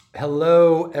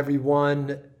Hello,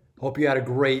 everyone. Hope you had a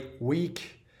great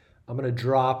week. I'm going to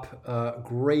drop a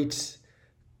great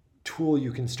tool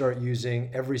you can start using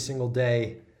every single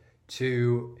day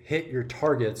to hit your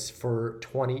targets for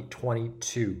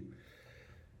 2022.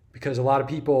 Because a lot of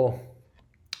people,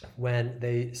 when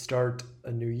they start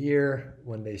a new year,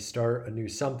 when they start a new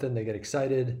something, they get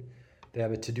excited. They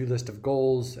have a to do list of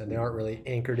goals and they aren't really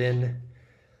anchored in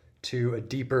to a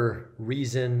deeper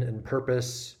reason and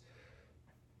purpose,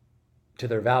 to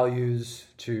their values,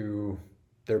 to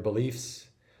their beliefs,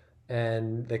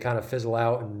 and they kind of fizzle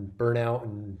out and burn out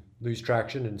and lose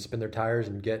traction and spin their tires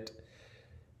and get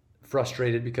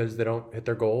frustrated because they don't hit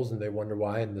their goals and they wonder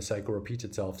why, and the cycle repeats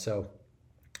itself. So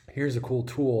here's a cool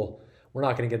tool. We're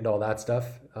not going to get into all that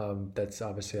stuff. That's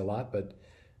obviously a lot, but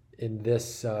in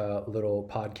this little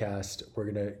podcast,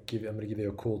 I'm going to give you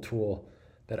a cool tool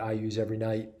that I use every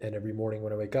night and every morning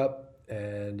when I wake up,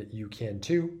 and you can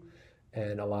too.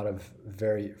 And a lot of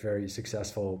very, very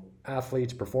successful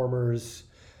athletes, performers,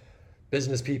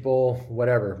 business people,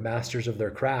 whatever, masters of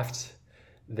their craft,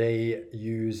 they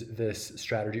use this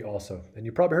strategy also. And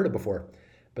you probably heard it before,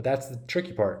 but that's the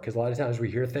tricky part, because a lot of times we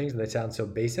hear things and they sound so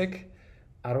basic.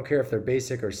 I don't care if they're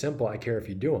basic or simple, I care if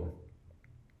you do them.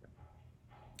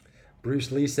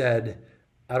 Bruce Lee said,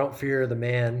 I don't fear the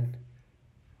man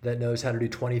that knows how to do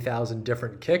 20,000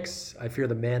 different kicks. I fear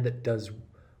the man that does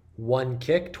one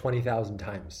kick 20,000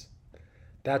 times.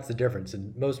 That's the difference.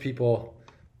 And most people,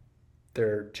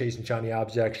 they're chasing shiny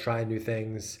objects, trying new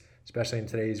things, especially in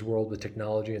today's world with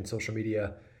technology and social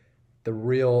media. The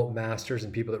real masters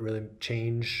and people that really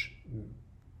change,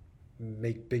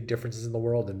 make big differences in the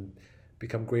world and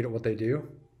become great at what they do,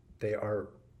 they are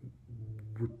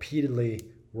repeatedly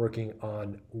working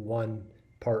on one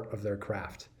part of their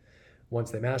craft.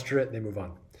 Once they master it, they move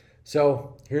on.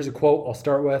 So here's a quote I'll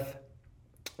start with.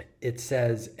 It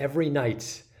says, every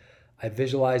night I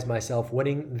visualize myself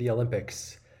winning the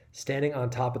Olympics, standing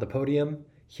on top of the podium,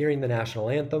 hearing the national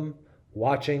anthem,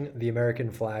 watching the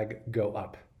American flag go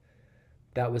up.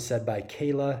 That was said by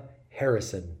Kayla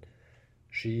Harrison.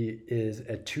 She is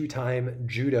a two-time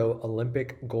judo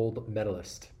Olympic gold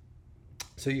medalist.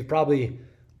 So you've probably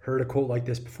heard a quote like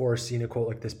this before, seen a quote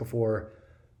like this before,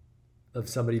 of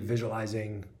somebody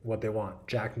visualizing what they want.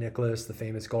 Jack Nicklaus, the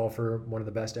famous golfer, one of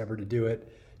the best ever to do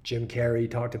it. Jim Carrey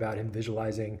talked about him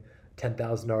visualizing a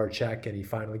 $10,000 check, and he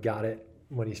finally got it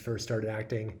when he first started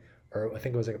acting, or I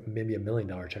think it was like maybe $1 million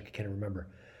check, I can't remember.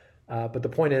 But the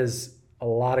point is, a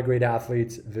lot of great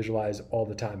athletes visualize all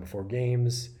the time before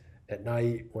games, at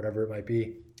night, whatever it might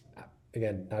be.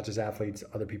 Again, not just athletes,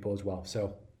 other people as well.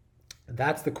 So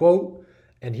that's the quote,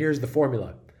 and here's the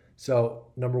formula. So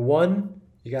number one,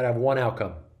 you got to have one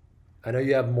outcome. I know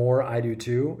you have more, I do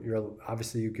too.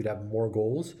 Obviously you could have more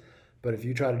goals, but if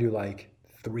you try to do like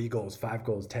 3 goals, 5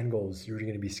 goals, 10 goals, you're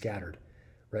going to be scattered,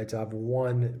 right? So have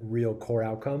one real core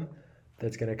outcome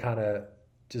that's going to kind of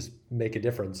just make a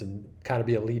difference and kind of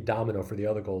be a lead domino for the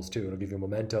other goals too. It'll give you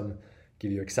momentum,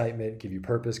 give you excitement, give you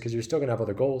purpose, because you're still going to have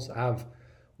other goals. I have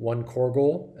one core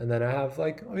goal, and then I have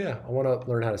like, oh yeah, I want to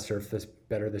learn how to surf this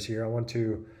better this year. I want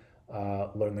to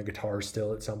learn the guitar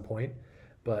still at some point.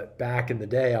 But back in the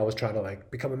day, I was trying to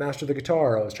like become a master of the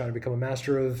guitar. I was trying to become a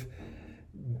master of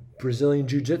Brazilian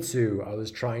jiu-jitsu. I was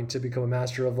trying to become a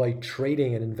master of like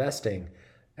trading and investing.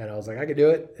 And I was like, I could do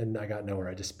it. And I got nowhere.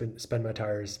 I just spend my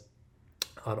tires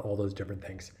on all those different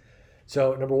things.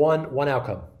 So number one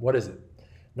outcome. What is it?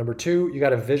 Number two, you got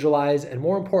to visualize and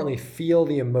more importantly, feel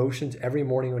the emotions every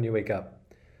morning when you wake up.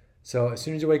 So as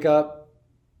soon as you wake up,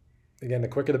 again, the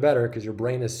quicker the better, because your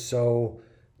brain is so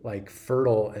like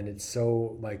fertile and it's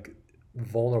so like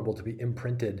vulnerable to be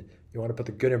imprinted. You want to put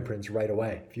the good imprints right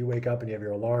away. If you wake up and you have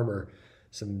your alarm or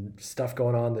some stuff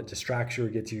going on that distracts you or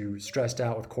gets you stressed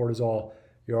out with cortisol,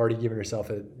 you're already giving yourself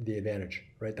the advantage,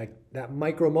 right? Like that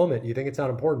micro moment, you think it's not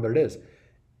important, but it is.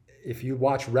 If you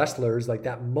watch wrestlers, like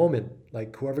that moment,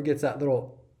 like whoever gets that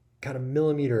little kind of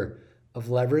millimeter of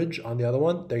leverage on the other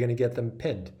one, they're going to get them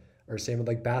pinned. Or same with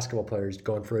like basketball players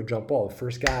going for a jump ball. The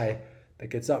first guy that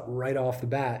gets up right off the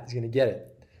bat is going to get it.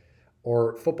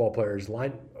 Or football players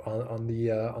line on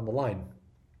the line.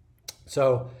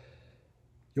 So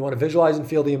you want to visualize and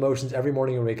feel the emotions every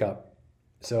morning you wake up.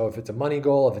 So if it's a money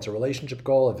goal, if it's a relationship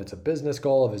goal, if it's a business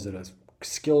goal, if it's a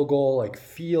skill goal, like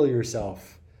feel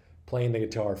yourself playing the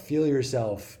guitar, feel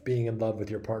yourself being in love with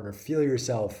your partner, feel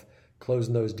yourself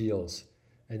closing those deals,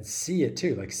 and see it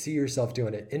too. Like see yourself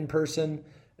doing it in person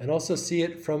and also see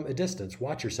it from a distance.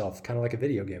 Watch yourself, kind of like a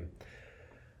video game.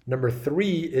 Number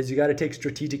 3 is you got to take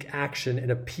strategic action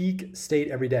in a peak state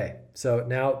every day. So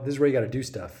now this is where you got to do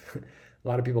stuff. A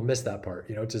lot of people miss that part,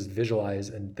 just visualize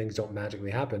and things don't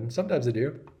magically happen. Sometimes they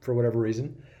do for whatever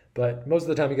reason, but most of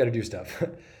the time you got to do stuff.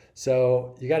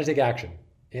 So you got to take action.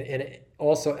 And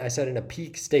also, I said in a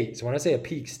peak state. So when I say a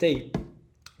peak state,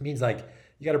 it means like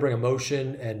you got to bring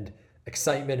emotion and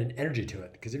excitement and energy to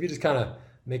it. Because if you just kind of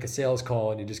make a sales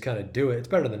call and you just kind of do it, it's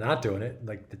better than not doing it.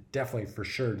 Like definitely for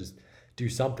sure, just do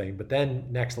something. But then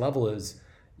next level is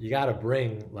you got to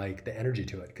bring like the energy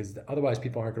to it, because otherwise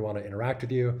people aren't going to want to interact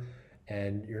with you,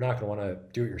 and you're not going to want to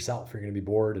do it yourself. You're going to be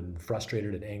bored and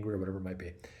frustrated and angry or whatever it might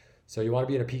be. So you want to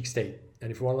be in a peak state.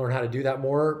 And if you want to learn how to do that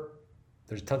more,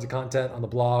 there's tons of content on the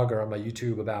blog or on my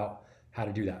YouTube about how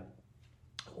to do that.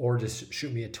 Or just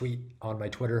shoot me a tweet on my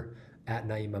Twitter at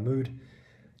Naeem Mahmood.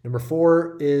 Number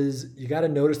 4 is you got to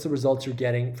notice the results you're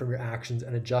getting from your actions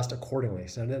and adjust accordingly.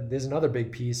 So there's another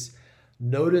big piece.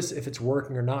 Notice if it's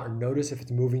working or not, or notice if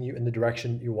it's moving you in the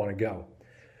direction you want to go.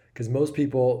 Because most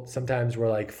people, sometimes we're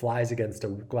like flies against a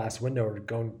glass window, or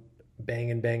going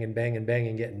banging, banging, banging,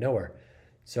 banging, getting nowhere.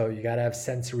 So you got to have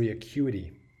sensory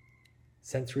acuity.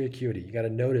 Sensory acuity. You got to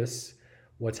notice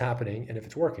what's happening and if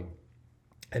it's working.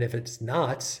 And if it's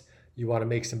not, you want to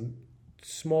make some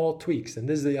small tweaks. And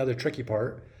this is the other tricky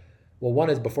part. Well, one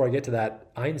is, before I get to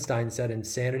that, Einstein said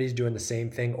insanity is doing the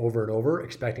same thing over and over,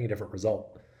 expecting a different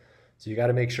result. So you got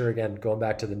to make sure, again, going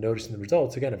back to the noticing the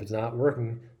results, again, if it's not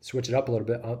working, switch it up a little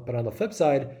bit. But on the flip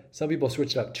side, some people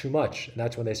switch it up too much, and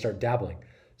that's when they start dabbling.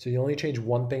 So you only change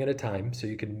one thing at a time so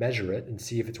you can measure it and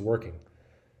see if it's working.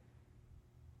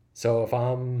 So if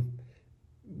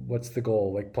what's the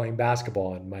goal? Like playing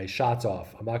basketball and my shot's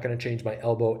off, I'm not going to change my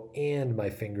elbow and my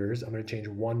fingers. I'm going to change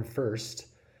one first.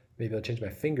 Maybe I'll change my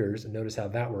fingers and notice how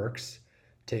that works.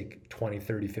 Take 20,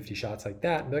 30, 50 shots like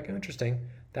that and be like, oh, interesting.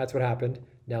 That's what happened.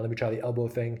 Now let me try the elbow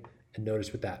thing and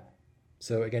notice with that.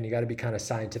 So again, you got to be kind of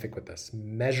scientific with this.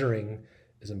 Measuring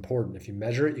is important. If you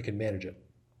measure it, you can manage it.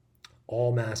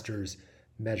 All masters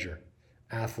measure.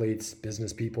 Athletes,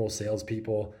 business people,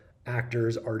 salespeople,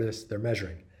 actors, artists, they're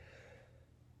measuring.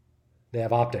 They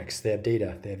have optics, they have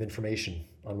data, they have information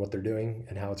on what they're doing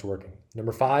and how it's working.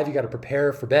 Number 5, you got to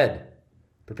prepare for bed.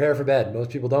 Prepare for bed. Most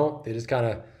people don't. They just kind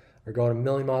of are going a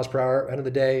million miles per hour. End of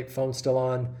the day, phone's still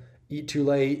on, eat too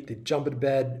late, they jump into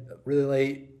bed really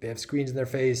late, they have screens in their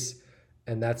face,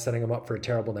 and that's setting them up for a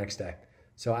terrible next day.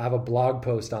 So I have a blog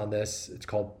post on this. It's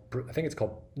called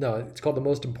The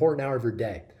Most Important Hour of Your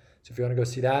Day. So if you want to go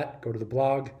see that, go to the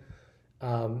blog.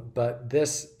 But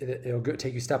it'll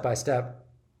take you step by step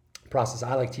process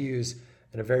I like to use,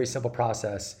 in a very simple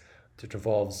process, which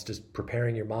involves just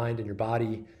preparing your mind and your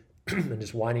body and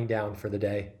just winding down for the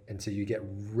day until you get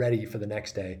ready for the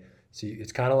next day. So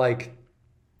it's kind of like,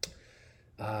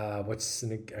 I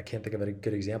can't think of a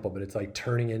good example, but it's like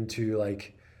turning into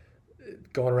like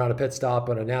going around a pit stop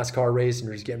on a NASCAR race and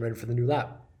you're just getting ready for the new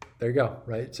lap. There you go,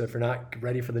 right? So if you're not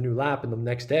ready for the new lap in the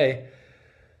next day,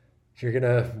 you're going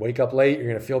to wake up late, you're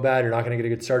going to feel bad, you're not going to get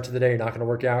a good start to the day, you're not going to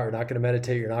work out, you're not going to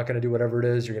meditate, you're not going to do whatever it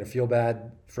is, you're going to feel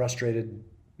bad, frustrated.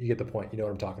 You get the point. You know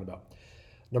what I'm talking about.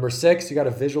 Number 6, you got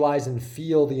to visualize and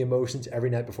feel the emotions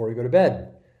every night before you go to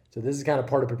bed. So this is kind of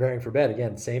part of preparing for bed.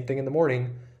 Again, same thing in the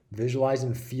morning. Visualize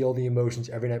and feel the emotions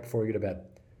every night before you go to bed.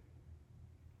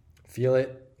 Feel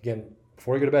it. Again,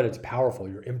 before you go to bed, it's powerful.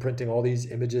 You're imprinting all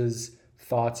these images,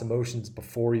 thoughts, emotions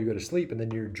before you go to sleep, and then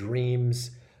your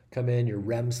dreams come in, your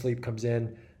REM sleep comes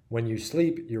in. When you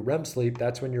sleep, your REM sleep,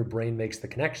 that's when your brain makes the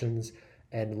connections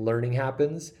and learning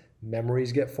happens,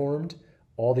 memories get formed,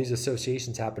 all these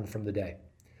associations happen from the day.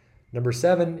 Number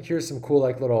 7, here's some cool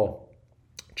like little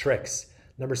tricks.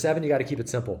 Number 7, you got to keep it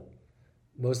simple.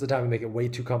 Most of the time we make it way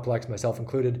too complex, myself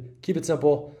included. Keep it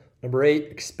simple. Number 8,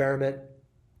 experiment.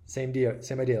 Same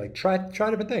idea. Like try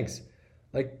different things.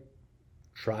 Like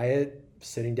try it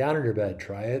sitting down in your bed.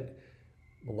 Try it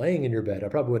laying in your bed. I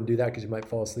probably wouldn't do that because you might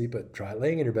fall asleep, but try it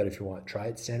laying in your bed if you want. Try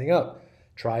it standing up.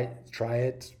 Try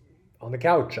it on the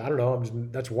couch. I don't know.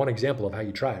 That's one example of how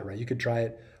you try it, right? You could try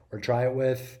it, or try it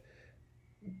with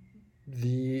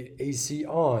the AC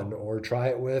on, or try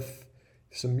it with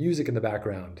some music in the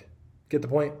background. Get the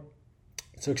point?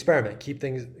 So experiment.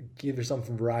 Give yourself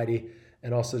some variety,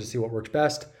 and also to see what works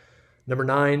best. Number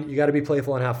 9, you got to be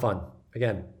playful and have fun.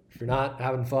 Again, if you're not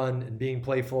having fun and being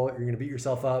playful, you're going to beat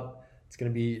yourself up. It's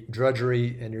going to be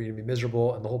drudgery and you're going to be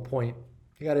miserable. And the whole point,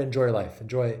 you got to enjoy life.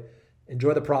 Enjoy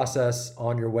the process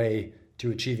on your way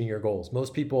to achieving your goals.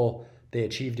 Most people, they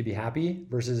achieve to be happy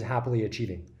versus happily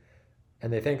achieving.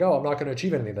 And they think, oh, I'm not going to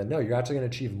achieve anything then. No, you're actually going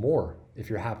to achieve more if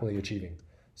you're happily achieving.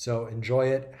 So enjoy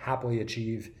it, happily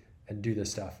achieve, and do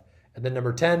this stuff. And then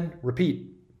number 10,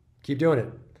 repeat. Keep doing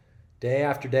it. Day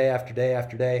after day after day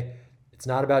after day. It's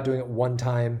not about doing it one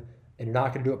time, and you're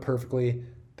not going to do it perfectly.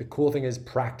 the cool thing is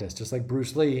practice. Just like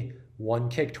Bruce Lee, one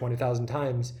kick 20,000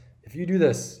 times. If you do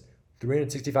this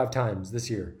 365 times this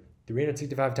year,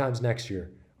 365 times next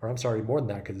year, or I'm sorry, more than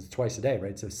that because it's twice a day,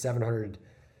 right? So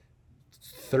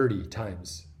 730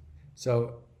 times.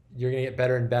 So you're going to get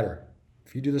better and better.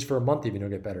 If you do this for a month, even you'll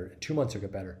get better. In 2 months, you'll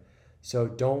get better. So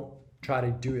don't try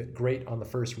to do it great on the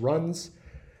first runs,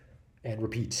 and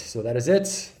repeat. So that is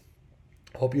it.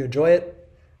 Hope you enjoy it.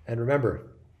 And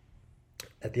remember,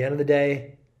 at the end of the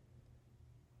day,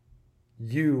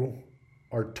 you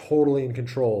are totally in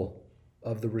control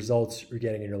of the results you're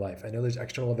getting in your life. I know there's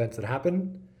external events that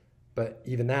happen, but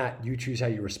even that, you choose how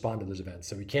you respond to those events.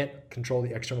 So we can't control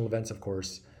the external events, of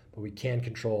course, but we can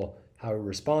control how we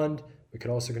respond. We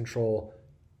can also control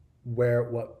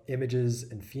what images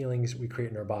and feelings we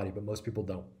create in our body, but most people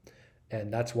don't.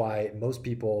 And that's why most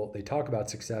people, they talk about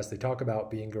success, they talk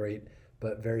about being great,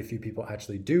 but very few people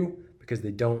actually do because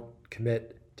they don't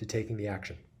commit to taking the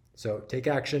action. So take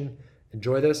action,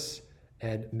 enjoy this,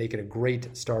 and make it a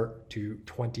great start to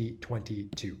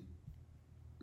 2022.